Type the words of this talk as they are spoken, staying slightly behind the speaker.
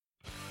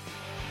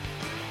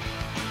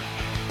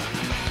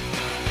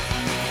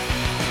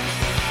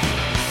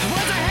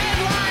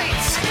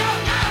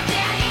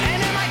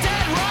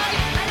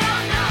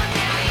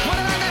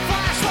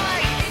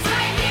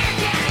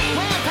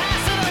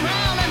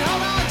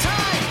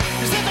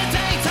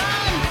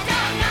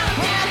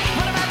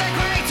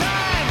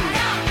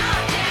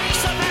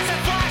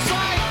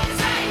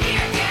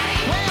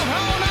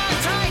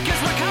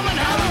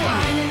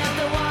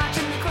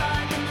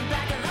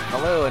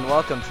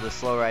welcome to the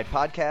Slow Ride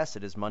Podcast.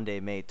 It is Monday,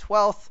 May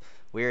 12th.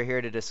 We are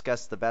here to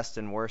discuss the best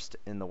and worst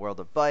in the world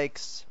of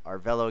bikes, our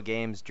Velo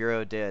Games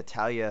Giro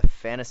d'Italia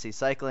Fantasy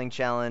Cycling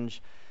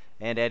Challenge,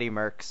 and Eddie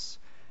Merckx.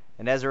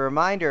 And as a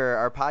reminder,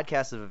 our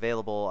podcast is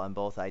available on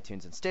both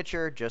iTunes and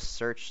Stitcher. Just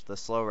search The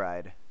Slow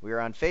Ride. We are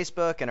on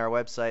Facebook, and our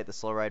website,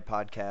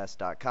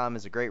 theslowridepodcast.com,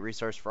 is a great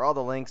resource for all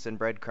the links and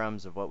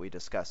breadcrumbs of what we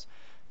discuss.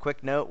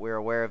 Quick note, we are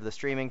aware of the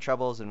streaming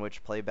troubles in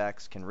which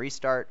playbacks can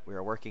restart. We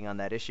are working on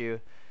that issue.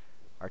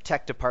 Our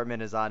tech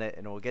department is on it,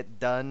 and it will get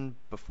done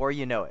before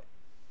you know it.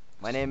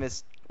 My name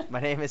is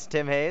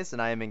Tim Hayes, and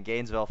I am in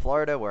Gainesville,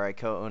 Florida, where I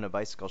co-own a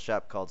bicycle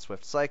shop called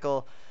Swift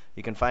Cycle.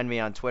 You can find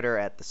me on Twitter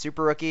at the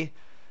Super Rookie.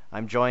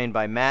 I'm joined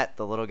by Matt,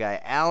 the little guy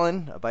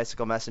Allen, a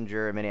bicycle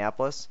messenger in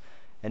Minneapolis.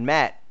 And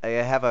Matt, I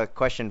have a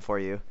question for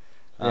you.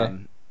 Yeah.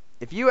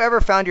 If you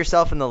ever found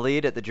yourself in the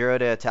lead at the Giro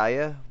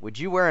d'Italia, would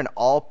you wear an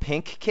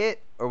all-pink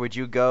kit, or would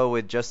you go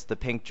with just the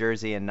pink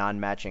jersey and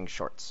non-matching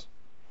shorts?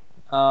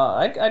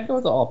 I'd go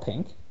with all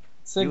pink.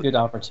 It's a good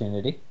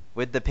opportunity.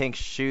 With the pink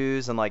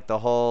shoes and like the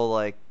whole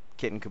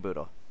kit and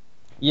caboodle.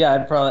 Yeah,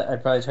 I'd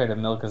probably try to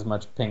milk as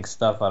much pink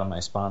stuff out of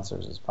my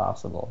sponsors as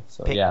possible.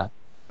 So pink, yeah.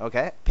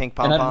 Okay, pink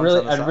pom poms.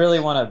 And I'd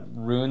really want to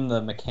ruin the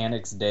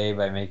mechanic's day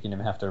by making him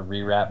have to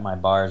rewrap my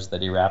bars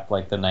that he wrapped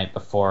like the night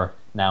before,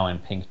 now in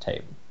pink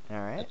tape. All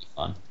right. That'd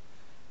be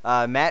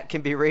fun. Matt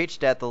can be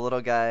reached at the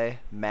little guy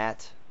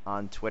Matt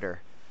on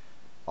Twitter.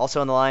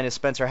 Also on the line is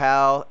Spencer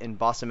Howe in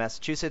Boston,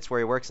 Massachusetts, where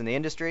he works in the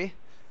industry.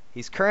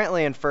 He's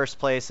currently in first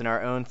place in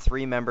our own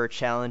 3-member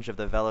challenge of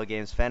the Velo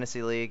Games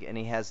Fantasy League, and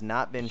he has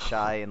not been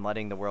shy in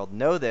letting the world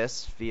know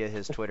this via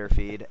his Twitter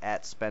feed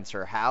at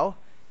Spencer Howe,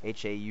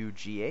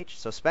 Haugh.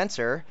 So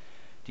Spencer,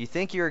 do you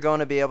think you're going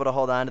to be able to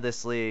hold on to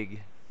this lead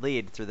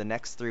through the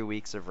next 3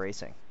 weeks of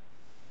racing?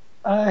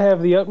 I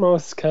have the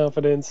utmost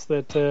confidence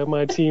that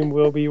my team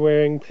will be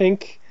wearing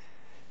pink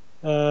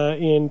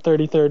in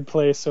 33rd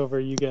place over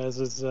you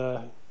guys'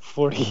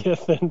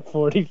 40th and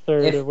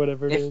 43rd or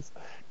whatever it is.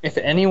 If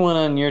anyone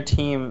on your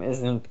team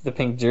is in the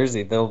pink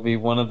jersey, they'll be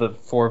one of the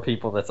 4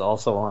 people that's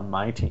also on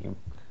my team.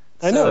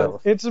 I know.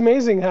 It's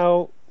amazing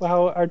how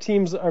our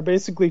teams are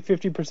basically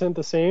 50%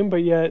 the same,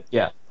 but yet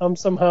I'm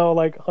somehow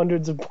like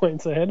hundreds of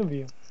points ahead of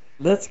you.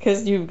 That's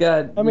because you've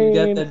got the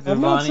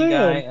Vivani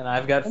guy, and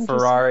I've got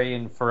Ferrari,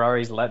 and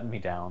Ferrari's letting me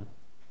down.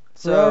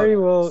 Ferrari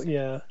will,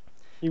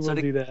 he will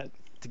do that.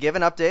 To give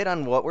an update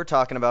on what we're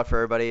talking about for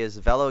everybody is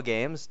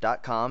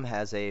VeloGames.com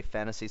has a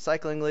fantasy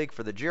cycling league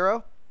for the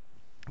Giro.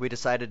 We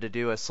decided to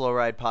do a Slow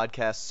Ride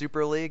Podcast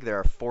Super League. There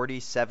are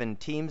 47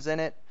 teams in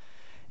it,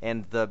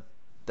 and the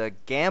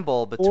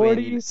gamble between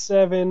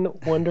 47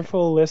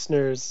 wonderful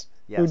listeners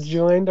who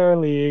joined our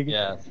league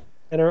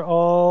and are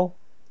all,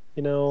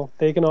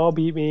 they can all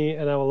beat me,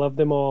 and I will love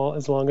them all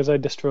as long as I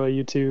destroy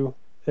you two.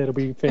 It'll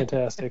be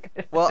fantastic.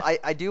 Well,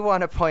 I do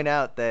want to point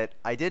out that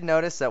I did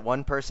notice that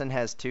one person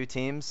has 2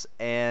 teams,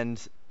 and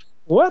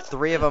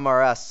 3 of them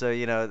are us.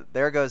 So,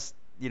 there goes,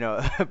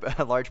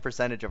 a large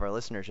percentage of our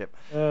listenership.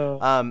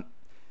 Oh.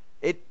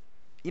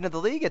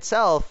 The league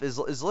itself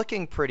is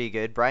looking pretty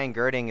good. Brian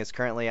Girding is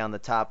currently on the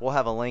top. We'll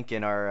have a link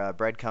in our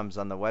breadcrumbs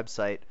on the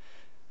website.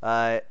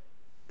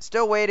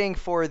 Still waiting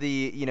for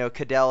the,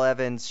 Cadell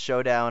Evans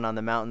showdown on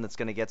the mountain that's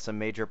going to get some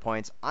major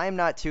points. I'm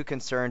not too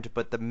concerned,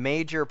 but the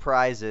major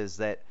prize is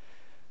that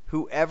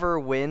whoever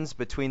wins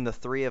between the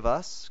 3 of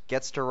us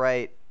gets to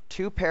write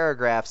 2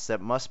 paragraphs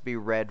that must be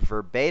read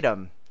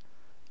verbatim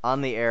on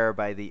the air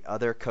by the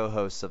other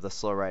co-hosts of the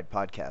Slow Ride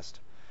Podcast.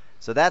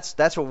 So that's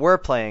what we're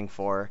playing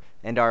for,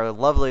 and our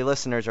lovely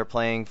listeners are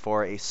playing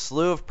for a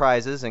slew of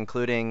prizes,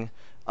 including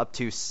up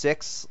to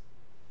 6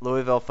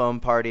 Louisville Foam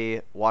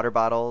Party water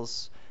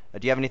bottles.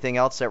 Do you have anything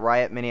else that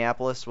Riot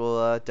Minneapolis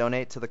will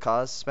donate to the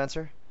cause,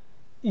 Spencer?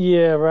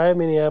 Yeah, Riot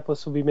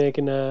Minneapolis will be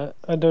making a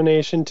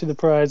donation to the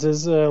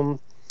prizes in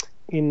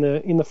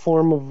the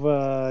form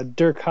of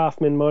Dirk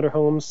Hoffman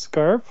Motorhomes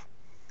scarf.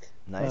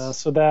 Nice.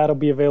 So that'll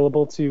be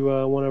available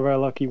to one of our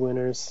lucky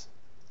winners.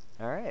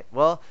 All right.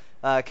 Well,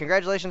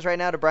 congratulations right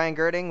now to Brian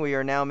Girding. We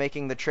are now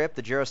making the trip.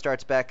 The Giro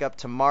starts back up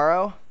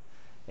tomorrow.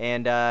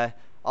 And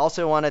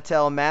also want to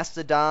tell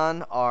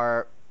Mastodon,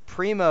 our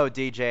primo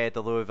DJ at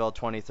the Louisville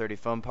 2030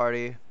 Foam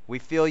Party. We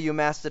feel you,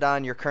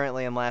 Mastodon. You're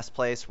currently in last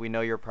place. We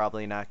know you're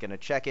probably not going to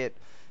check it.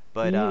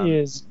 But he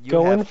is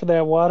going for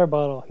that water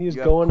bottle. He's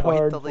going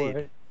hard for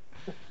it.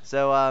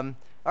 So, all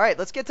right,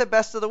 let's get to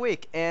Best of the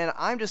Week. And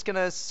I'm just going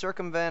to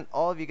circumvent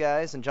all of you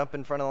guys and jump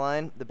in front of the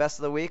line. The Best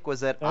of the Week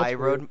was that I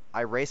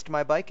raced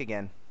my bike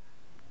again.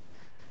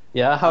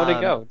 Yeah, how'd it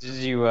go? Did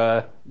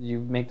you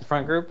make the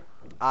front group?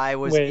 I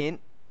was in...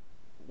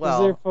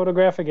 Well, is there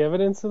photographic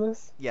evidence of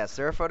this? Yes,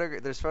 there's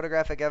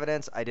photographic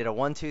evidence. I did a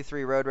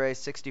 1-2-3 road race,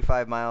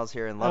 65 miles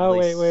here in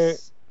lovely... Oh,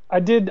 wait. I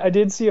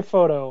did see a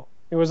photo.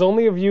 It was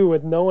only of you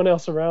with no one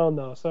else around,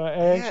 though, so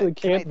I actually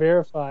can't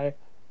verify.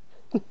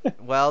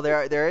 Well,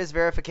 there is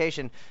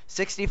verification.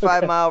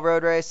 65-mile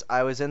road race.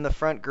 I was in the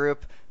front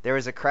group. There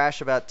was a crash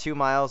about 2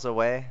 miles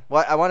away.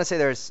 Well, I want to say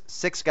there's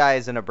 6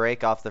 guys in a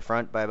break off the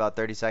front by about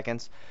 30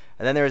 seconds.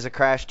 And then there was a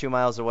crash 2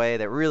 miles away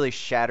that really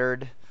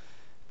shattered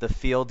the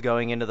field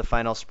going into the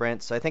final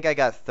sprint. So I think I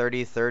got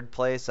 33rd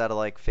place out of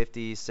like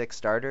 56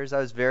 starters. I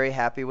was very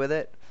happy with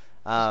it.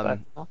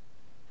 It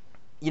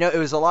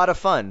was a lot of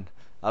fun.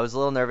 I was a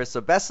little nervous.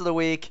 So best of the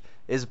week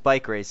is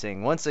bike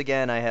racing. Once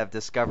again, I have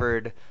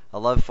discovered a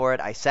love for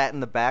it. I sat in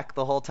the back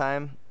the whole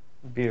time.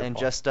 Beautiful. And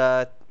just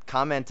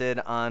commented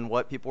on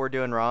what people were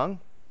doing wrong.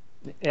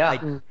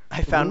 Yeah.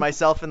 I found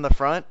myself in the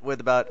front with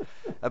about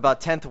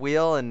 10th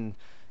wheel and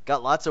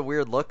got lots of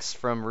weird looks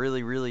from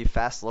really, really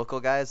fast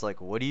local guys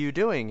like, what are you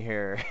doing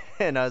here?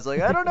 And I was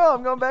like, I don't know.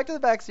 I'm going back to the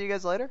back. See you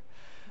guys later.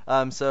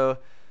 So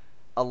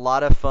a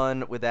lot of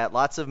fun with that.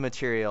 Lots of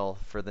material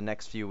for the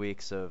next few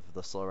weeks of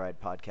the Slow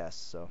Ride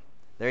podcast. So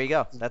there you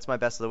go. That's my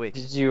best of the week.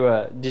 Did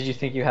you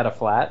think you had a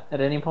flat at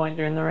any point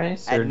during the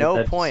race? At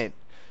no point.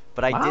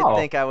 But I did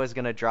think I was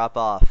gonna drop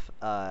off.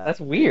 That's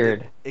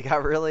weird. It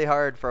got really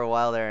hard for a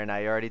while there, and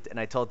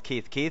I told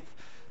Keith,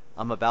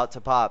 I'm about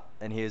to pop,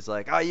 and he was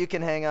like, "Oh, you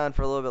can hang on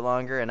for a little bit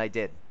longer," and I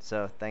did.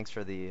 So thanks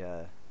for the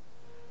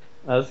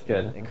that's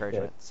good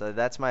encouragement. That's good. So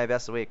that's my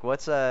best of the week.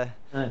 What's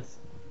nice.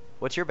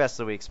 What's your best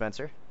of the week,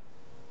 Spencer?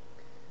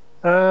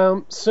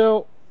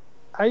 So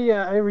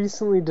I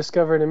recently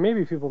discovered, and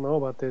maybe people know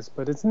about this,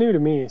 but it's new to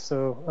me,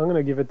 so I'm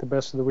gonna give it the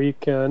best of the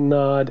week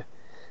nod.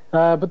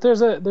 But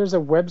there's a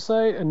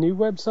website, a new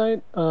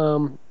website.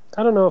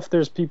 I don't know if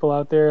there's people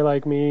out there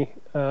like me.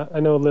 I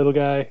know Little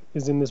Guy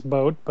is in this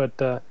boat, but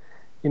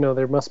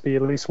there must be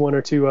at least one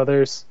or two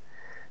others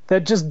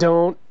that just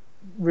don't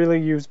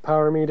really use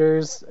power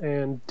meters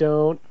and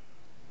don't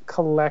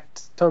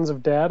collect tons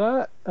of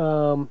data.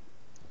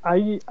 I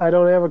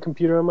don't have a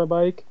computer on my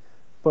bike,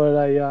 but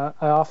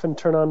I often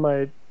turn on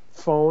my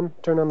phone,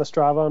 turn on the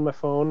Strava on my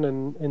phone,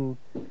 and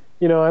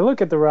I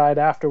look at the ride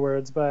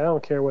afterwards, but I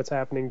don't care what's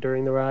happening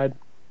during the ride.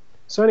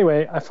 So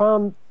anyway, I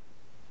found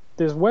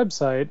this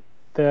website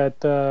that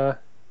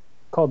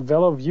called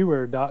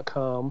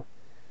veloviewer.com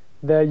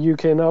that you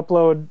can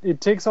upload.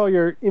 It takes all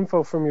your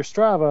info from your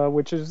Strava,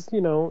 which is,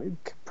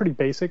 pretty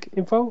basic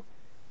info,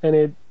 and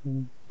it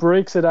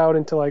breaks it out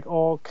into like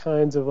all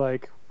kinds of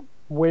like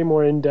way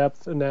more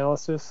in-depth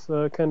analysis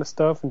kind of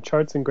stuff and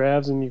charts and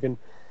graphs, and you can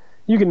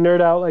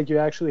nerd out like you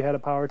actually had a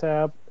power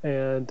tab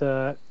and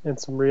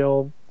some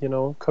real,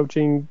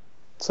 coaching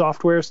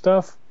software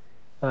stuff,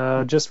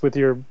 just with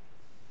your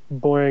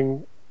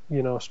boring,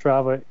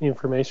 Strava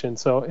information.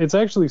 So it's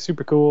actually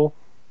super cool.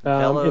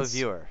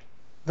 VeloViewer.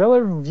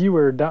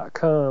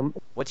 VeloViewer.com.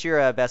 What's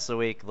your best of the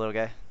week, Little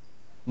Guy?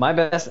 My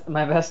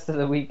best of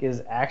the week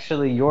is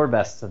actually your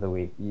best of the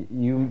week.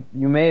 You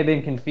may have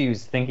been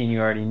confused thinking you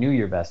already knew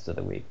your best of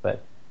the week,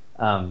 but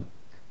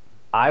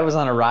I was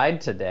on a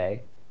ride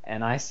today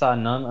and I saw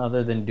none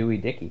other than Dewey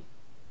Dickey.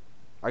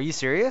 Are you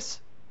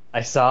serious?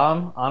 I saw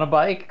him on a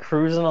bike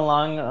cruising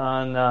along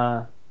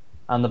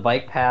on the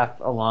bike path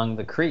along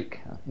the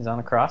creek. He's on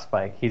a cross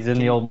bike. He's in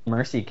the old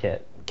Mercy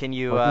kit. Can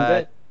you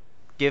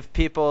give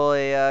people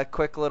a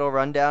quick little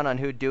rundown on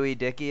who Dewey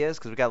Dickey is?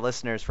 Because we've got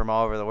listeners from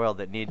all over the world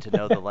that need to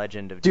know the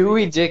legend of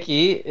Dewey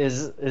Dickey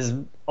is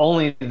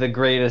only the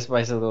greatest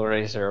bicycle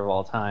racer of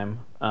all time.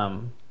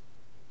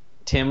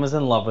 Tim was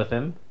in love with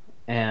him,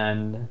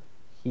 and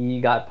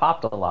he got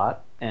popped a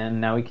lot, and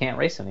now he can't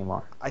race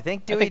anymore. I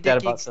think that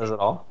about says it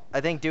all.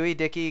 I think Dewey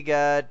Dickey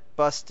got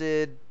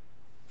busted,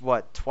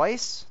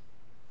 twice?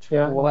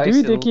 Yeah,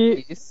 Dewey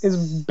Dickey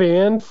is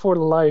banned for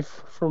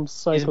life from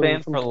cycling. He's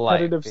banned from for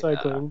competitive life,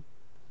 cycling.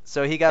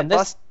 So he got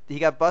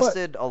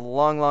busted a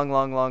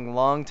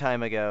long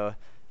time ago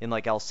in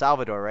like El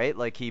Salvador, right?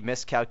 Like he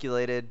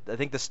miscalculated. I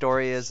think the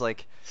story is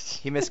like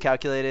he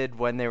miscalculated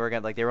when they were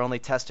they were only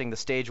testing the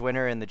stage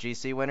winner and the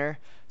GC winner.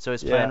 So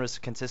his plan was to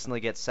consistently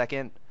get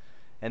second,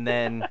 and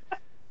then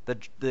the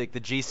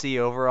GC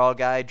overall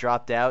guy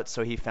dropped out,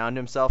 so he found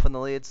himself in the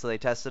lead. So they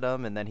tested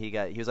him, and then he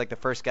was like the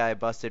first guy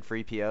busted for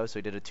EPO, so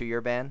he did a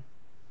 2-year ban.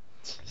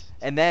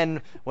 And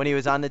then when he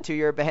was on the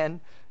 2-year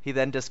ban, he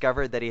then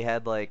discovered that he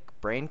had like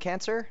brain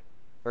cancer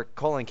or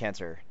colon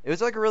cancer. It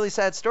was like a really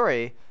sad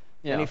story.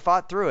 Yeah. And he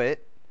fought through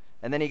it,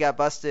 and then he got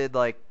busted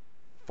like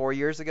 4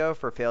 years ago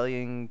for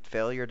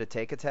failure to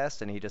take a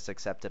test, and he just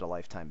accepted a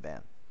lifetime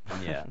ban.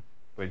 Yeah,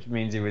 which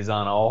means he was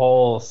on a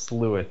whole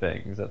slew of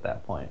things at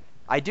that point.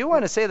 I do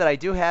want to say that I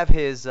do have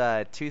his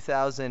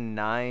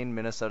 2009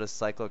 Minnesota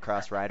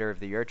Cyclocross Rider of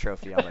the Year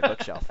trophy on my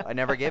bookshelf. I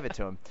never gave it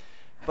to him.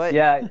 But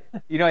yeah,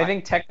 I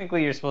think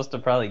technically you're supposed to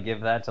probably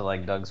give that to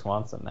like Doug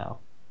Swanson now.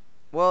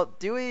 Well,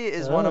 Dewey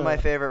is one of my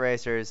favorite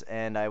racers,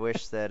 and I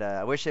wish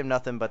him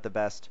nothing but the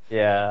best.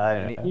 Yeah,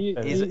 I know.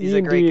 He's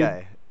a great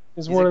guy.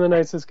 He's one of the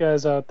nicest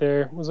guys out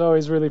there. Was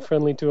always really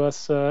friendly to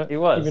us. He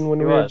was. Even when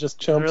we were just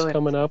chumps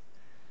coming up.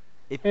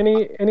 And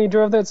he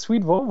drove that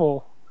sweet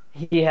Volvo.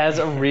 He has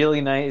a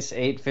really nice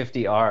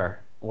 850R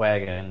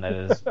wagon that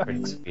is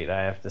pretty sweet,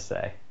 I have to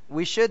say.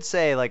 We should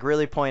say,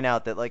 really point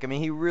out that,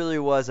 he really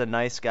was a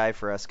nice guy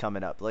for us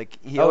coming up.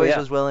 He always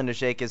was willing to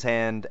shake his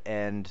hand,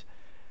 and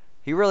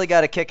he really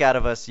got a kick out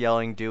of us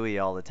yelling Dewey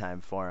all the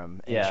time for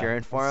him and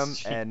cheering for him.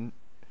 And,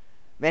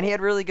 man, he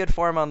had really good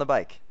form on the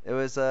bike. It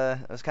was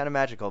kind of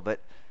magical. But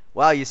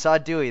Wow, you saw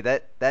Dewey.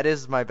 That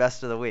is my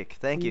best of the week.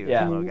 Thank you,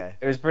 Yeah. fellow guy.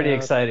 It was pretty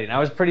exciting. I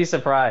was pretty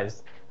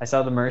surprised. I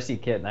saw the Mercy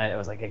kit and I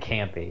was like, it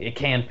can't be. It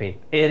can't be.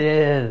 It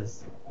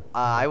is.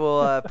 I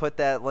will put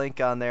that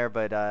link on there,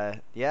 but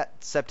yeah,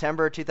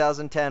 September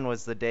 2010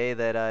 was the day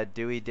that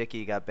Dewey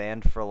Dickey got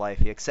banned for life.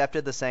 He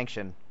accepted the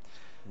sanction,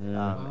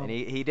 and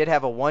he did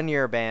have a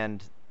 1-year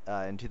ban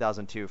in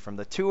 2002 from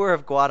the Tour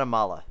of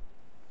Guatemala.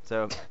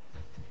 So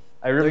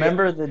I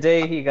remember the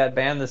day he got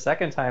banned the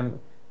second time,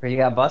 where he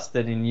got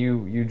busted, and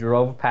you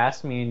drove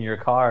past me in your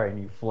car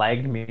and you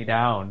flagged me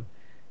down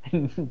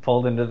and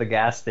pulled into the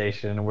gas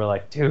station, and we're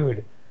like,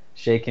 dude,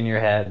 shaking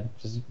your head,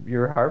 just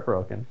you're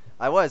heartbroken.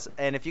 I was,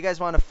 and if you guys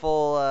want a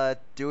full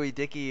Dewey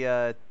Dickey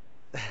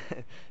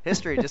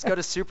history, just go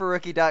to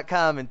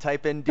superrookie.com and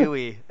type in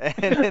Dewey,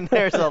 and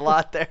there's a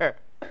lot there.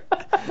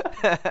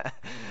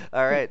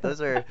 All right,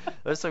 those are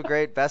some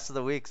great best of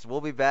the weeks.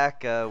 We'll be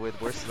back with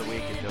worst of the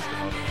week in just a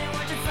moment.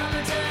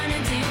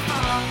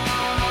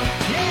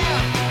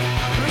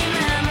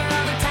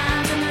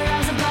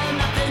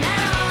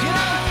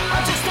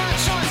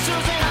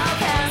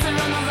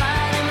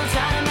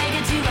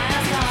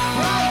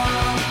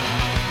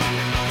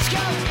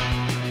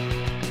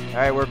 All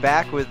right, we're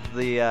back with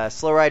the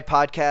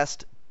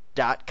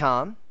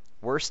slowridepodcast.com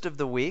worst of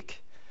the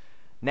week.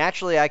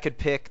 Naturally, I could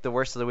pick the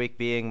worst of the week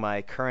being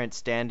my current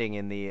standing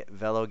in the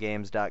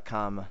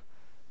velogames.com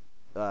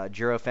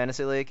Giro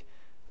Fantasy League.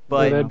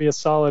 But that'd be a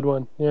solid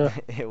one. Yeah.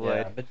 It would.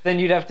 Yeah, but then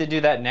you'd have to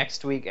do that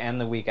next week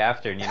and the week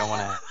after, and you don't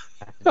want to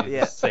have to do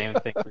the same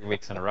thing 3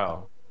 weeks in a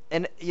row.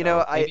 And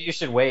maybe you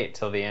should wait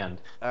till the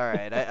end. All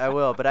right, I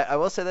will. But I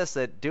will say this,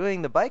 that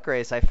doing the bike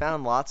race, I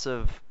have lots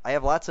of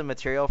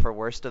material for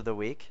worst of the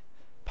week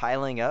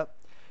piling up,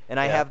 and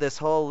I have this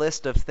whole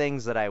list of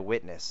things that I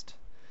witnessed.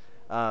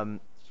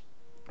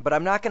 But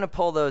I'm not going to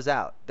pull those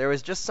out. There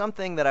was just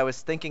something that I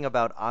was thinking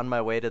about on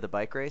my way to the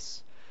bike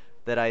race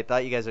that I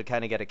thought you guys would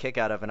kind of get a kick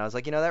out of, and I was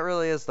like, that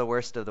really is the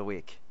worst of the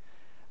week.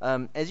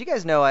 As you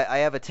guys know, I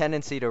have a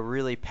tendency to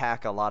really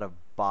pack a lot of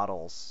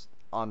bottles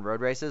on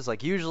road races.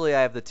 Like, usually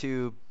I have the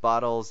 2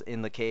 bottles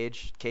in the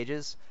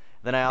cages.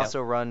 Then I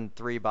also run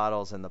 3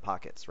 bottles in the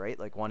pockets, right?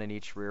 Like 1 in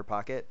each rear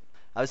pocket.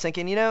 I was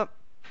thinking,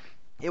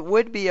 it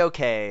would be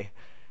okay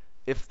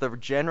if the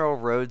general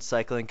road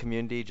cycling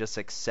community just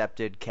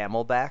accepted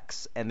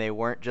Camelbacks and they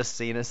weren't just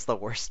seen as the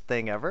worst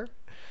thing ever.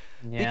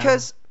 Yeah.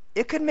 Because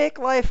it could make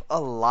life a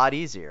lot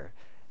easier.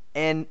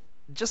 And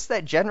just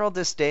that general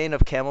disdain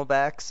of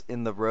Camelbacks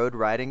in the road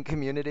riding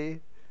community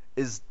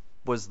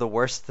was the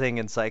worst thing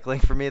in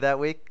cycling for me that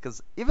week,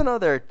 because even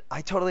though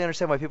I totally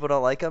understand why people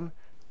don't like them.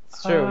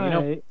 It's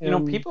true.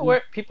 People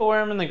wear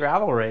them in the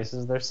gravel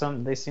races.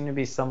 They seem to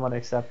be somewhat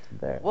accepted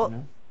there.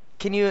 Well,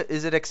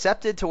 is it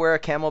accepted to wear a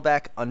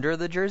Camelback under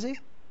the jersey?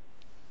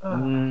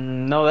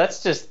 No,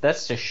 that's just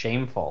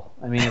shameful.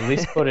 I mean, at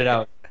least put it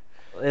out.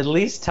 At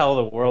least tell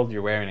the world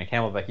you're wearing a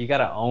Camelback. You got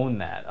to own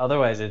that.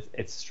 Otherwise,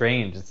 it's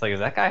strange. It's like, is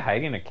that guy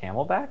hiding a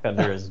Camelback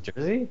under his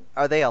jersey?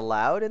 Are they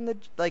allowed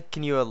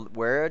can you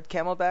wear a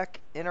Camelback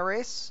in a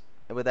race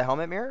with a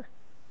helmet mirror?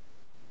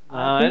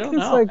 I don't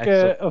know.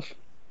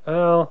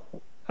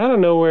 I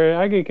don't know where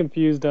I get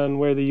confused on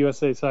where the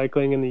USA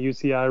Cycling and the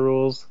UCI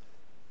rules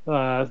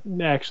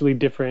actually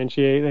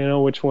differentiate.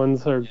 Which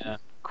ones are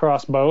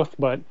cross both,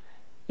 but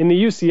in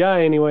the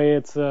UCI anyway,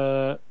 it's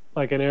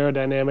like an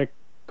aerodynamic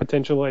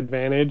potential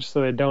advantage,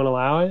 so they don't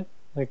allow it.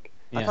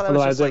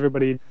 Otherwise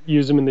everybody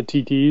use them in the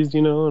TTs,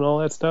 and all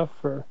that stuff.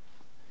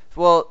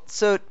 Well,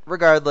 so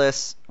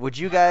regardless, would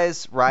you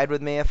guys ride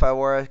with me if I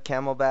wore a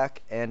Camelback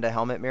and a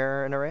helmet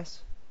mirror in a race?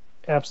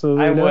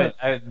 Absolutely. I would.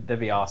 That'd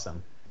be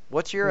awesome.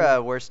 What's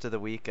your worst of the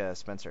week,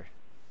 Spencer?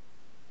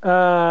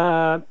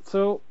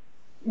 So,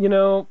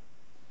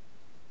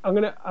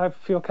 I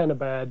feel kind of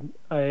bad.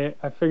 I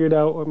figured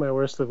out what my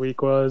worst of the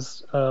week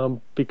was,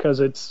 because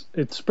it's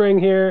spring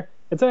here.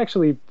 It's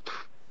actually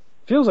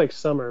feels like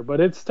summer,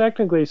 but it's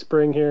technically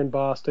spring here in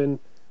Boston.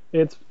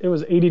 It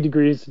was 80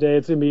 degrees today.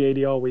 It's gonna be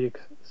 80 all week.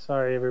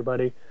 Sorry,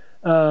 everybody.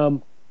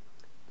 So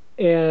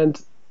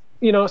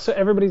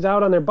everybody's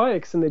out on their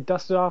bikes and they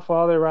dusted off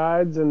all their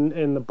rides,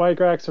 and the bike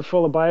racks are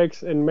full of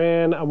bikes. And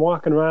man, I'm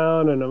walking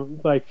around and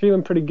I'm like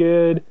feeling pretty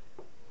good.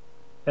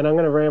 And I'm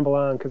gonna ramble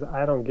on because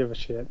I don't give a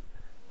shit.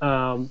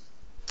 And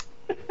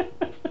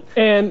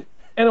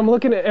I'm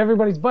looking at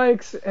everybody's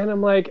bikes and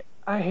I'm like,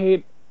 I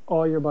hate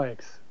all your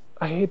bikes.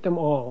 I hate them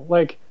all.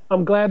 Like,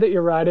 I'm glad that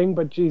you're riding,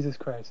 but Jesus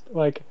Christ.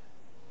 Like,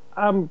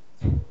 I don't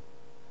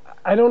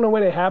know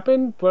when it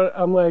happened, but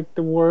I'm like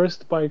the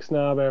worst bike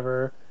snob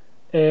ever.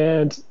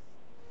 And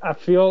I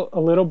feel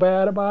a little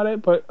bad about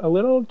it, but a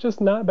little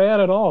just not bad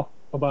at all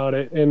about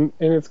it. And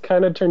it's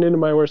kind of turned into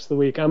my worst of the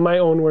week. I'm my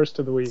own worst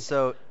of the week.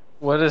 So,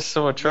 what is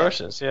so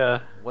atrocious? Yeah.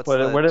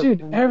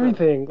 Dude,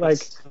 everything.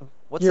 What's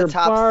your the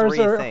top bars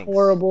 3 are things?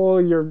 horrible.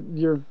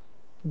 Your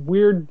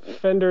weird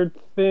fender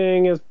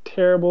thing is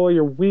terrible.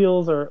 Your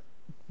wheels are.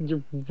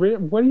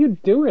 What are you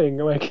doing?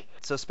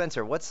 So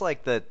Spencer, what's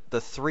the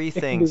 3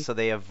 things so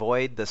they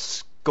avoid the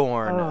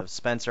scorn of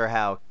Spencer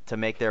Howe to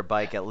make their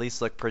bike at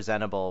least look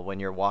presentable when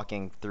you're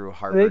walking through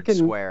Harvard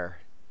Square?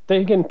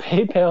 they can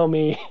PayPal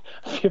me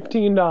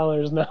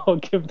 $15, and I'll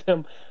give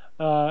them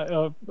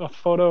a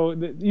photo.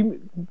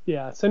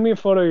 Send me a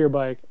photo of your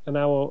bike, and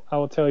I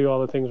will tell you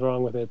all the things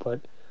wrong with it.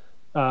 But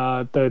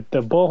the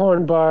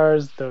bullhorn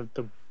bars, the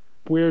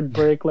weird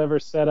brake lever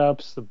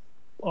setups, the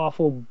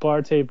awful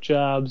bar tape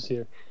jobs.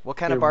 What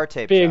kind of bar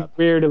tape big, job?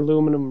 weird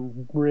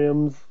aluminum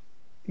rims.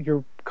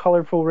 Your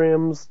colorful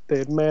rims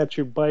that match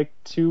your bike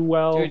too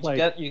well. Dude,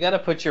 you got to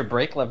put your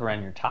brake lever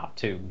on your top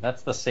tube.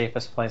 That's the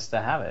safest place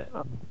to have it.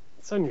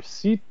 It's on your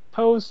seat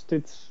post.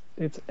 It's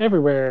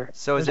everywhere.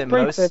 So is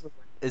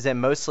it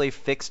mostly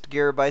fixed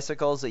gear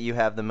bicycles that you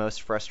have the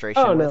most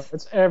frustration with? Oh no,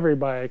 it's every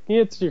bike.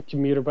 It's your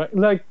commuter bike.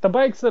 Like the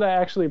bikes that I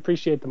actually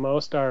appreciate the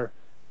most are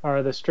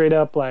the straight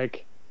up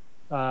like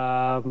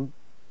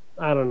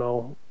I don't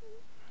know,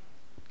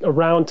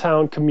 around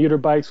town commuter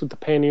bikes with the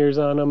panniers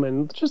on them,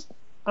 and just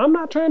I'm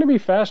not trying to be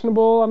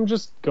fashionable. I'm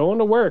just going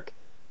to work,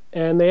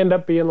 and they end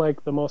up being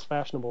like the most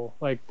fashionable.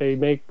 Like they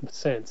make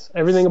sense.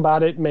 Everything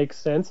about it makes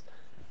sense.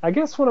 I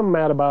guess what I'm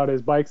mad about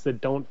is bikes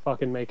that don't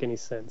fucking make any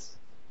sense.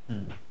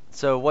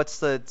 So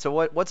what's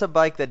a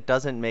bike that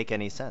doesn't make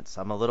any sense?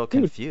 I'm a little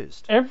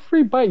confused.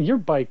 Every bike, your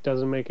bike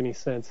doesn't make any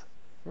sense.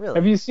 Really?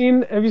 Have you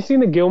seen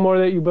the Gilmore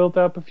that you built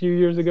up a few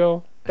years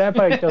ago? That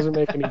bike doesn't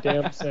make any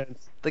damn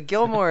sense. The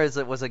Gilmore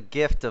was a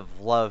gift of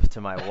love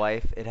to my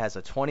wife. It has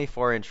a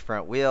 24-inch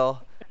front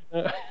wheel,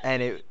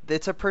 and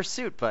it's a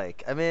pursuit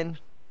bike. I mean,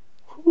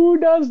 who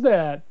does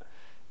that?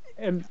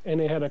 And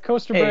it had a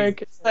coaster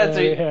brake.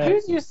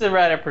 Who used to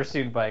ride a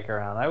pursuit bike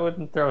around? I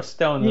wouldn't throw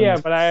stones. Yeah,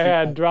 but I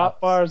had drop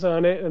bars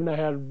on it, and I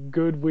had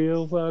good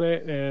wheels on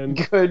it, and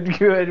good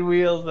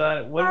wheels on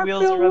it. What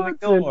wheels are on the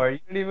Gilmore? You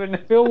don't even.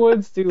 Phil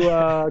Woods to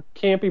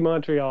Campy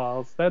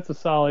Montreal's. That's a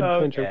solid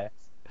clincher.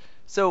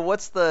 So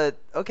what's so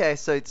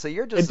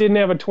you're just. It didn't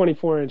have a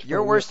 24-inch.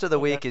 Your worst of the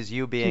week is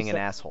you being an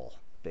asshole,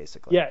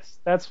 basically. Yes,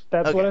 that's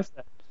what I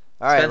said.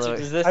 All right,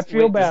 Spencer, I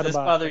feel bad does this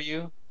about bother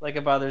you like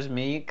it bothers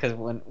me? Because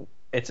when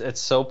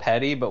it's so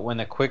petty, but when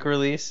the quick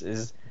release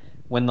is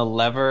when the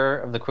lever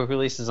of the quick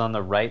release is on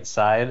the right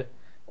side,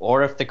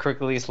 or if the quick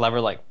release lever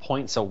like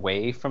points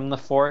away from the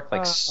fork,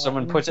 like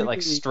someone puts it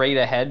like straight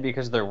ahead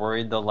because they're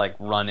worried they'll like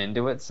run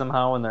into it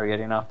somehow when they're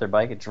getting off their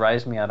bike, it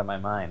drives me out of my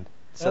mind.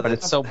 But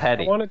it's so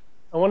petty.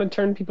 I want to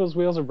turn people's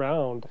wheels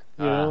around.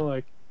 You know,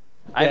 like.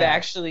 I've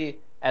actually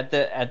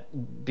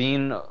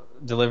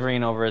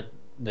delivering over at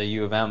the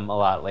U of M a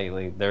lot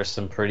lately. There's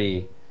some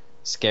pretty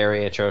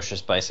scary,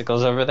 atrocious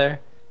bicycles over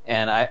there.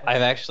 And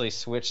I've actually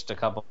switched a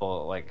couple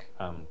like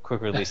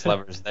quick release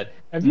levers that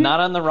not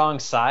on the wrong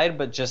side,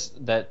 but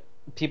just that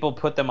people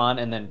put them on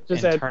and then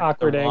just and at turn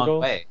awkward it the wrong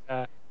angles. way.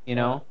 You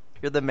know?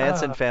 You're the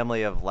Manson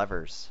family of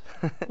levers.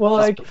 Well,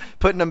 like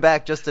putting them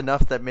back just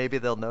enough that maybe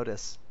they'll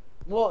notice.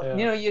 Well,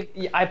 you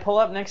know, I pull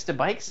up next to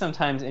bikes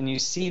sometimes, and you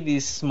see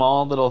these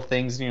small little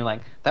things, and you're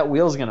like, that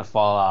wheel's gonna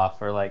fall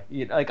off, or like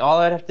all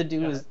I'd have to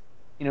do is,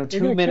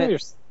 2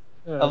 minutes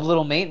of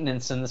little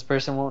maintenance, and this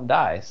person won't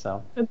die.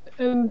 So.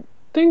 And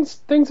things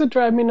that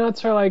drive me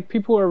nuts are like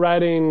people who are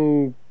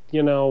riding,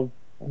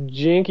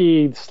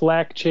 janky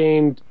slack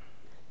chained,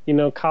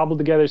 cobbled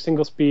together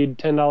single speed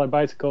 $10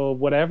 bicycle,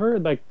 whatever.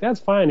 Like that's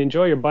fine,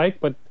 enjoy your bike,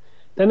 but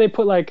then they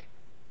put like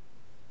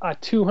a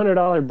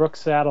 $200 Brooks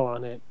saddle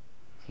on it.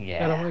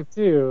 Yeah. And I'm like,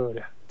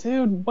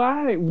 dude,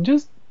 why?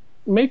 Just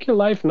make your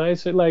life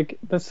nicer. Like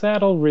the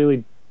saddle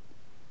really,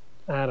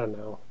 I don't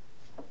know.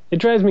 It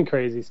drives me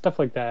crazy, stuff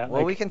like that.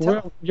 Well, like, we can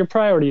tell. Your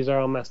priorities are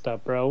all messed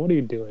up, bro. What are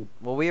you doing?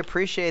 Well, we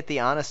appreciate the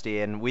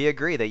honesty, and we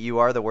agree that you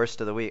are the worst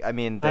of the week. I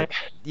mean, that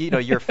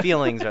your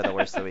feelings are the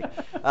worst of the week.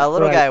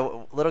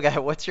 Little guy,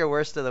 what's your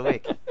worst of the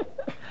week?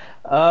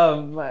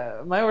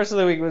 My worst of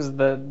the week was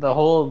the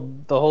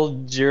whole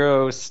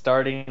Giro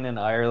starting in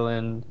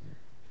Ireland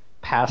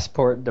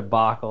passport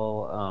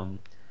debacle.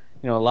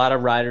 A lot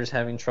of riders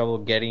having trouble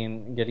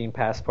getting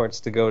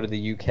passports to go to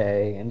the UK,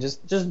 and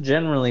just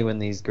generally when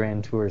these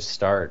Grand Tours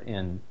start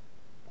in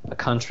a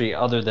country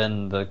other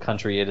than the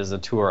country it is a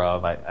tour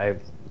of,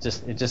 it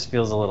just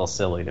feels a little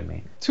silly to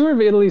me. Tour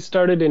of Italy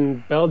started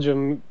in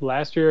Belgium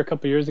last year, a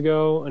couple years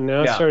ago, and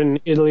now it's started in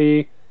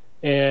Italy,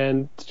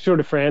 and Tour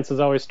de France has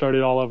always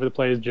started all over the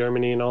place,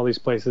 Germany and all these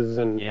places,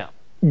 and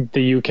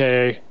the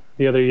UK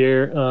the other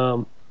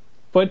year.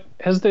 But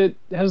has the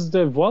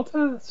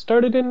Vuelta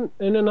started in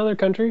another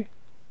country?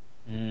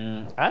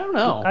 I don't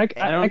know. I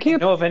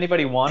can't know if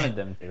anybody wanted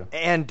them to.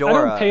 Andorra.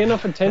 I don't pay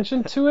enough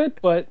attention to it,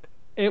 but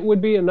it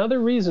would be another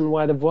reason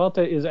why the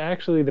Vuelta is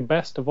actually the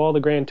best of all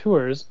the Grand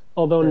Tours,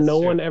 although no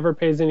one ever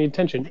pays any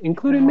attention,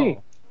 including me.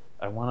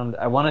 I want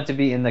it to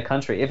be in the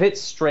country. If it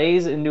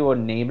strays into a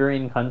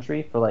neighboring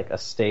country for like a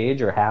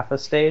stage or half a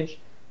stage,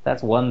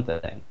 that's one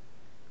thing.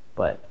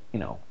 But,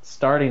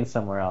 starting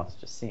somewhere else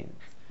just seems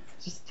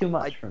just too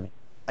much for me.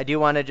 I do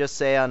want to just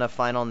say on a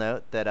final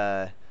note that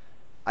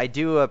I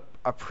do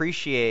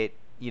appreciate,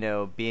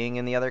 being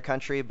in the other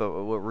country, but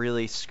what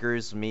really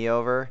screws me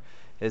over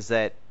is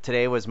that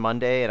today was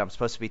Monday and I'm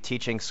supposed to be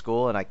teaching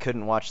school and I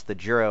couldn't watch the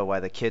Giro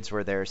while the kids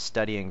were there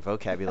studying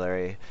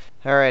vocabulary.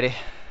 Alrighty.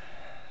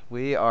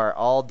 We are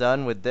all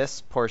done with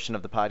this portion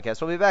of the podcast.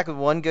 We'll be back with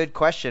one good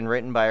question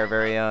written by our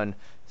very own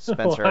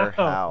Spencer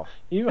Wow. Howe.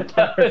 You are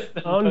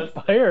on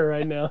fire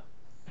right now.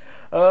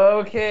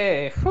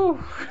 Okay.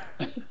 Whew.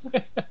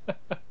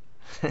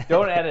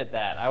 Don't edit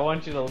that. I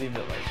want you to leave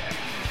it like that.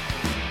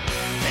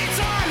 It's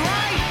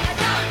alright. I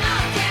don't know,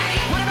 Daddy.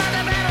 What about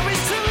the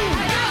batteries too?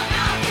 I don't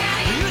know,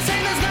 Daddy. You say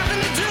there's nothing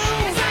to do?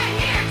 It's right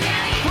here,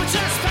 Daddy. We're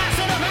just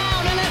passing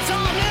around and it's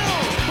all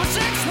new. We're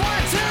 612.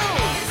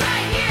 It's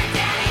right here,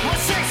 Daddy.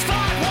 We're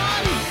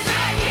 651. It's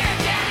right here,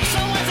 Daddy. So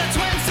what's the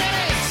Twin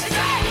Cities? It's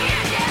right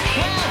here, Daddy.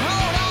 Well,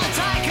 hold on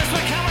tight, 'cause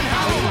we're coming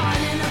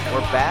home.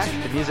 We're back.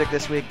 The music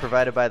this week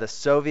provided by the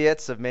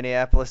Soviets of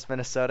Minneapolis,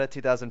 Minnesota,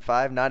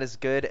 2005. Not as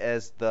good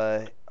as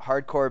the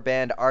hardcore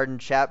band Arden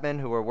Chapman,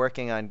 who were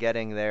working on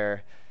getting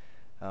their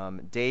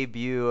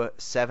debut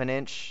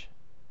 7-inch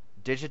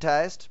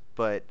digitized.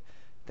 But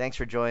thanks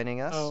for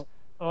joining us.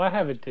 Oh, I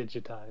have it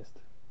digitized,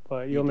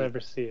 but you'll never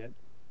see it.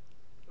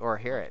 Or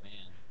hear it. Man.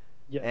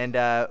 Yes. And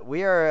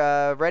we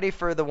are ready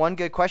for the one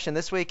good question.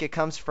 This week it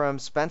comes from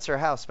Spencer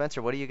Howe.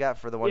 Spencer, what do you got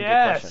for the one good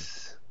question?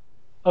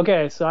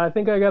 Okay, so I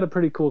think I got a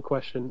pretty cool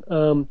question.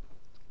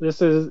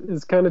 This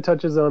is kind of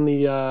touches on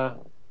the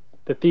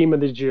theme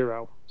of the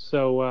Giro.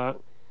 So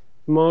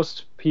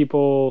most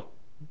people,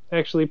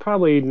 actually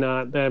probably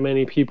not that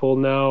many people,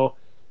 know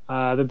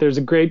that there's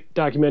a great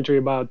documentary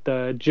about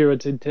the Giro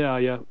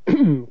d'Italia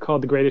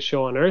called The Greatest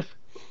Show on Earth.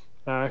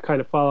 Kind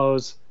of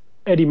follows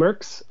Eddie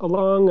Merckx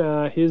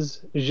along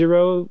his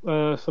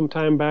Giro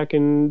sometime back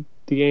in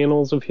the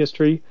annals of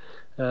history.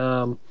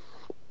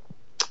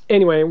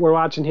 Anyway, we're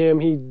watching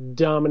him. He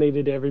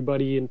dominated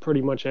everybody in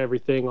pretty much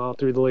everything all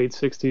through the late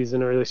 60s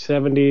and early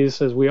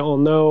 70s. As we all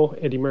know,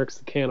 Eddie Merckx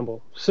the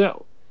Cannibal.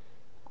 So,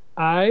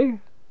 that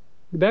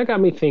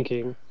got me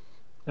thinking,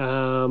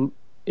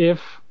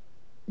 if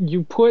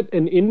you put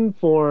an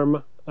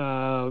in-form,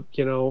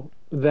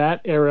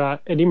 that era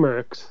Eddie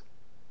Merckx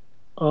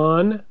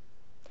on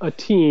a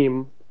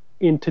team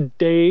in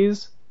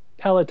today's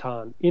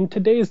peloton, in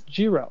today's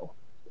Giro,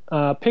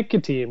 pick a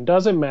team,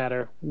 doesn't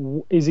matter.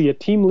 Is he a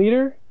team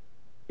leader?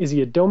 Is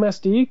he a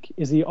domestique?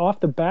 Is he off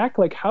the back?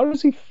 Like, how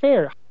does he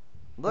fare?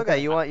 Look,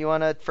 you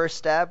want a first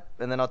stab,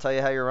 and then I'll tell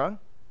you how you're wrong?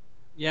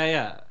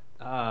 Yeah.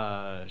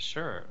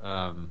 Sure.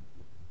 I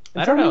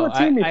Tell don't me know. what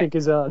team you think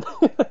he's on.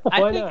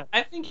 Why not?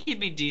 I think he'd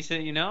be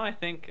decent. I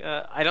think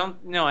I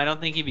don't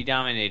think he'd be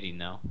dominating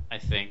though. I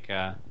think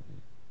I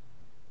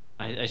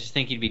just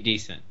think he'd be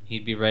decent.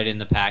 He'd be right in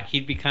the pack.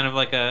 He'd be kind of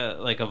like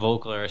a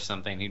Vogler or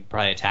something. He'd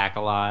probably attack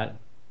a lot,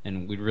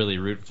 and we'd really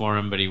root for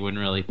him, but he wouldn't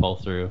really pull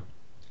through.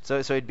 So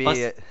he'd be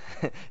Plus,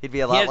 he'd be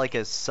a lot like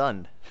his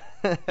son.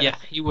 Yeah,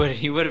 he would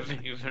have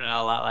been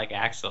a lot like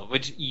Axel,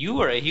 which you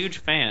were a huge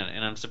fan,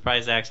 and I'm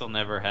surprised Axel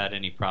never had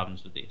any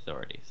problems with the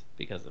authorities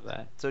because of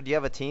that. So do you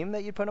have a team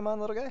that you'd put him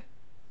on, little guy?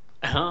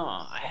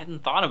 Oh, I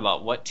hadn't thought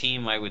about what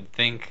team I would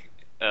think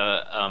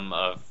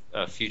of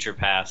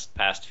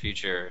past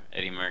future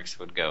Eddie Merckx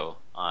would go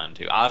on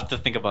to. I'll have to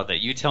think about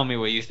that. You tell me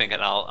what you think,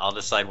 and I'll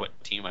decide what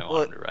team I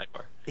want him to ride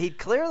for. He'd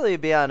clearly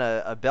be on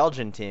a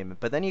Belgian team,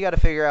 but then you got to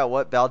figure out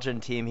what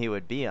Belgian team he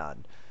would be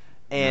on.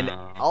 And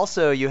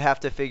also you have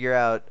to figure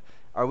out,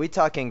 are we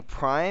talking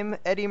prime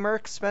Eddie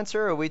Merckx,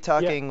 Spencer, or are we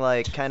talking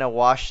like kind of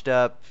washed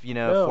up,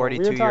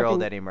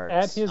 42-year-old Eddie Merckx?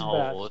 At his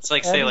best. It's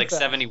like, say, like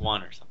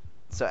 71 or something.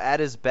 So at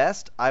his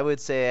best, I would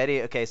say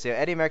Eddie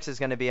Merckx is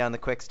going to be on the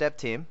Quick Step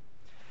team,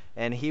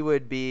 and he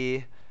would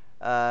be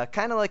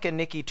kind of like a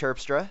Nicky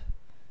Terpstra.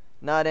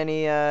 Not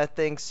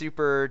anything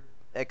super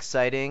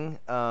exciting.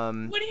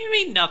 What do you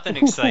mean nothing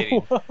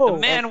exciting? The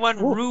man won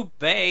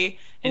Roubaix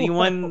and he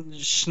won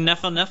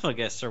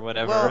Schneffelneffelges or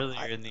whatever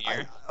earlier in the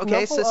year.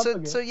 Okay,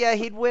 so yeah,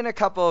 he'd win a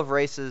couple of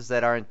races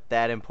that aren't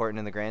that important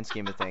in the grand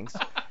scheme of things.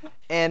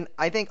 And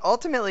I think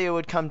ultimately it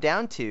would come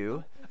down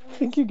to, I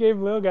think you gave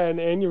little guy an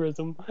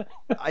aneurysm.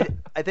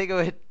 I think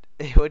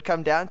it would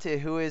come down to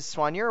who his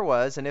soigneur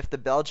was and if the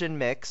Belgian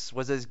mix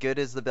was as good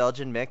as the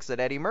Belgian mix that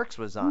Eddie Merckx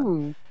was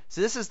on. So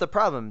this is the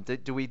problem.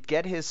 Do we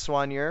get his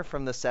soigneur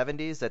from the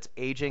 70s that's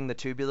aging the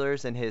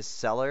tubulars in his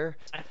cellar?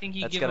 I think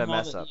you that's give gonna him all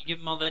mess up. You give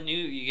him all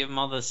you give him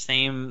all the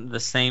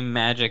same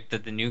magic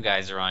that the new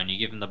guys are on. You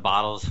give him the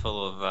bottles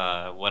full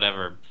of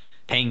whatever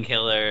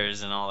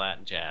painkillers and all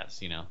that jazz.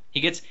 He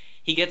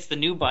gets the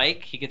new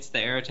bike, he gets the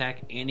air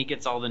attack, and he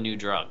gets all the new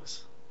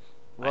drugs.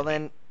 Well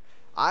then,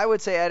 I would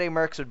say Eddie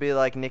Merckx would be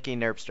like Nicky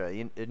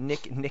Terpstra.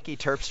 Nicky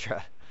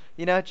Terpstra.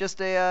 Just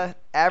a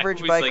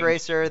average bike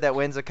racer that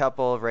wins a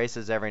couple of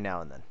races every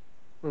now and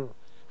then.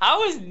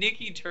 How is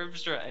Nicky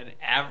Terpstra an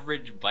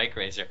average bike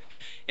racer?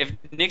 If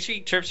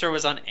Nicky Terpstra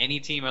was on any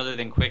team other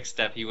than Quick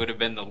Step, he would have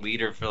been the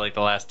leader for like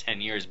the last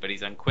 10 years, but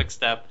he's on Quick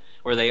Step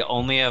where they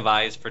only have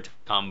eyes for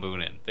Tom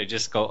Boonen. They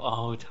just go,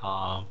 oh,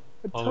 Tom.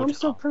 But Oh, Tom's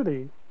so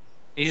pretty.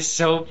 He's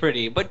so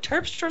pretty. But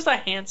Terpstra's a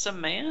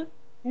handsome man.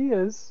 He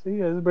is,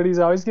 but he's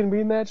always going to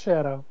be in that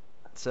shadow.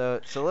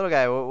 So little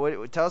guy,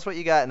 tell us what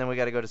you got, and then we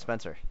got to go to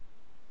Spencer.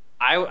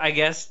 I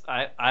guess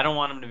I don't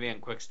want him to be on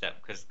Quick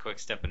Step because Quick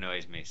Step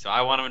annoys me. So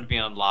I want him to be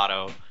on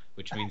Lotto,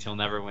 which means he'll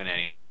never win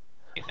anything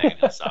and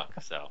he'll suck.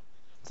 So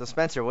So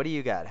Spencer, what do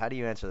you got? How do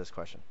you answer this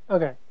question?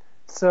 Okay,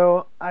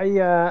 so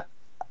I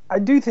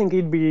do think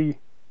he'd be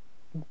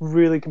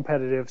really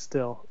competitive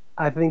still.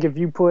 I think if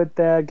you put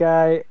that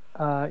guy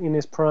in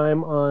his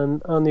prime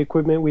on the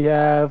equipment we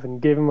have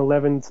and give him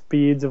 11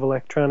 speeds of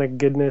electronic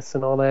goodness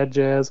and all that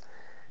jazz,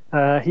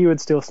 he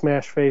would still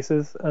smash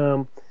faces.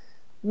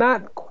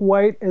 Not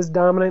quite as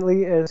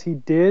dominantly as he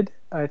did.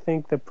 I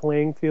think the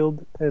playing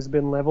field has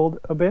been leveled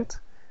a bit.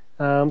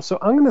 So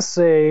I'm going to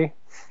say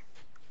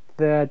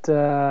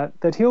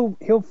that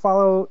he'll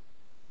follow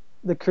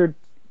the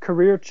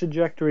career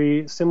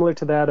trajectory similar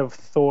to that of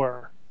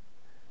Thor.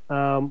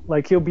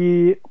 Like he'll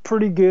be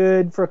pretty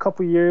good for a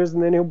couple years,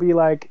 and then he'll be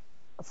like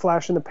a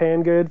flash in the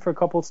pan good for a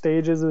couple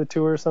stages of the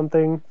tour or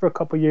something for a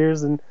couple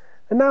years, and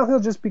now he'll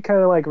just be kind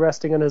of like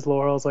resting on his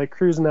laurels, like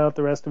cruising out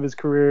the rest of his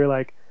career,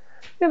 like,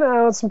 you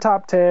know, some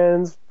top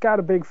tens, got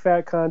a big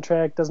fat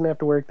contract, doesn't have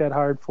to work that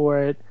hard for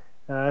it,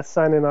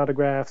 signing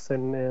autographs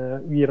and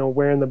you know,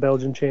 wearing the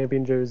Belgian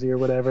champion jersey or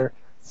whatever.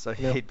 So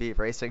he'd be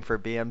racing for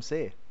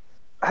BMC.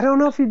 I don't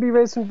know if he'd be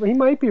racing. He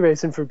might be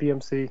racing for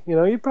BMC. You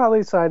know, he'd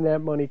probably sign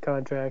that money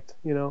contract.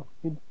 You know,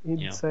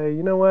 he'd say,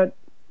 you know what,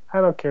 I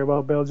don't care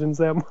about Belgians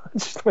that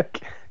much.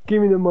 Like, give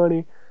me the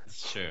money.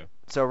 It's true.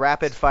 So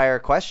rapid fire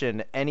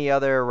question: any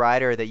other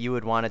rider that you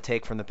would want to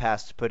take from the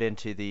past to put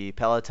into the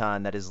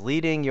peloton that is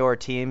leading your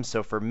team?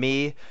 So for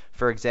me,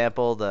 for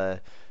example,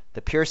 the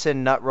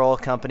Pearson Nut Roll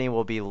Company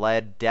will be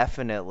led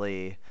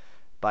definitely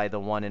by the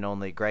one and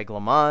only Greg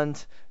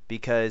LeMond,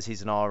 because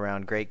he's an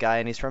all-around great guy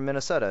and he's from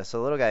Minnesota.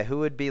 So little guy, who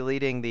would be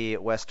leading the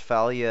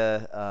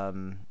Westphalia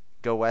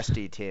Go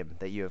Westy team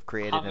that you have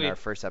created in our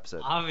first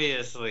episode?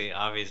 Obviously,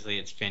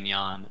 it's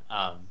Fignon.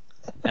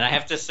 And I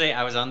have to say,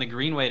 I was on the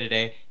Greenway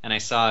today, and I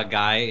saw a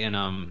guy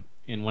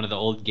in one of the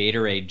old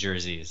Gatorade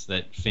jerseys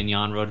that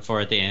Fignon rode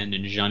for at the end,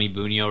 and Gianni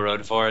Bugno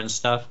rode for and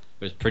stuff.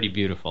 It was pretty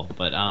beautiful.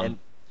 But all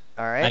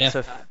right,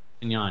 so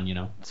Fignon, you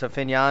know. So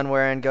Fignon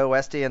wearing Go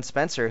Westy, and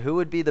Spencer, who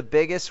would be the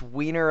biggest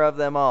wiener of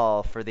them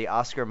all for the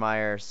Oscar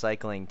Mayer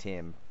cycling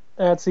team?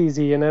 That's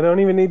easy, and I don't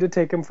even need to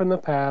take him from the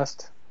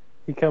past.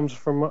 He comes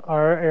from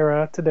our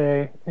era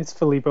today. It's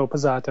Filippo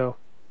Pozzato.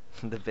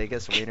 The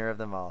biggest wiener of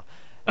them all.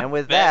 And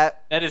with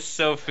that is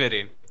so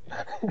fitting.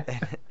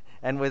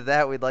 And with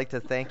that, we'd like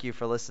to thank you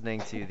for listening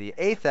to the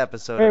 8th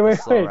episode of the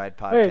Slow Ride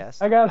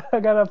Podcast. Wait,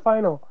 I got a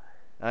final.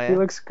 Oh, yeah? He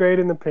looks great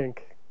in the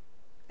pink.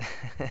 Oh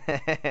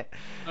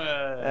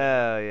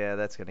yeah,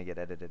 that's gonna get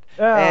edited.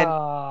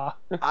 Ah.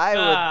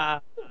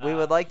 And we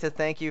would like to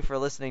thank you for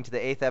listening to the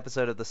 8th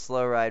episode of the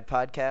Slow Ride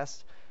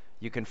Podcast.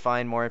 You can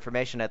find more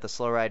information at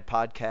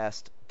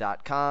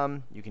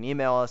theslowridepodcast.com. You can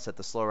email us at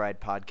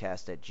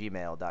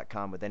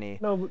theslowridepodcast@gmail.com with any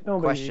Nobody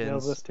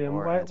questions emails us, Tim.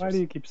 or Why answers. do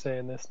you keep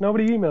saying this?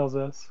 Nobody emails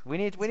us. We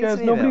need some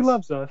Nobody emails.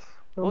 loves us.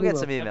 We'll get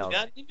some emails.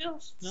 Got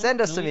emails? No? Send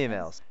us No some emails?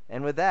 emails.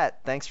 And with that,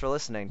 thanks for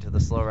listening to the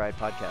Slow Ride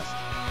Podcast.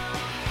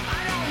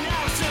 I don't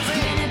know,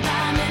 Susie. Minute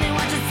by minute,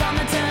 watch the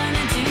summer turn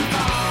into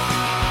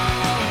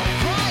fall.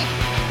 Right.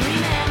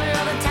 Remember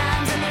all the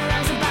times and the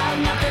runs about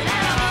nothing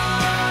at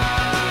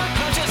all.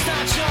 I'm just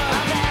not sure.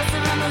 I'll pass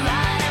around the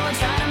line and we'll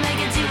try to make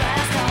it to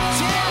last call.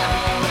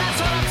 Yeah, that's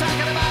what I'm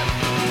talking about.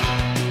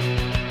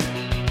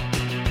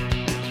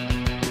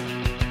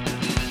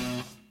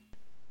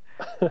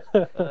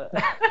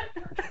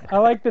 I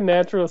like the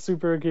natural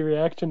Super Rookie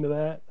reaction to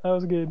that. That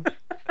was good.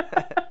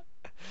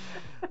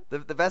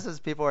 The best is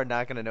people are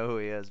not going to know who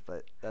he is,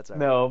 but that's all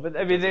right. No, but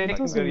I mean, they can,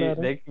 Doesn't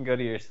matter. they can go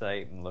to your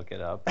site and look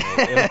it up.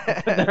 And it'll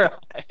open their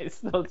eyes.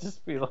 They'll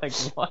just be like,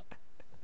 what?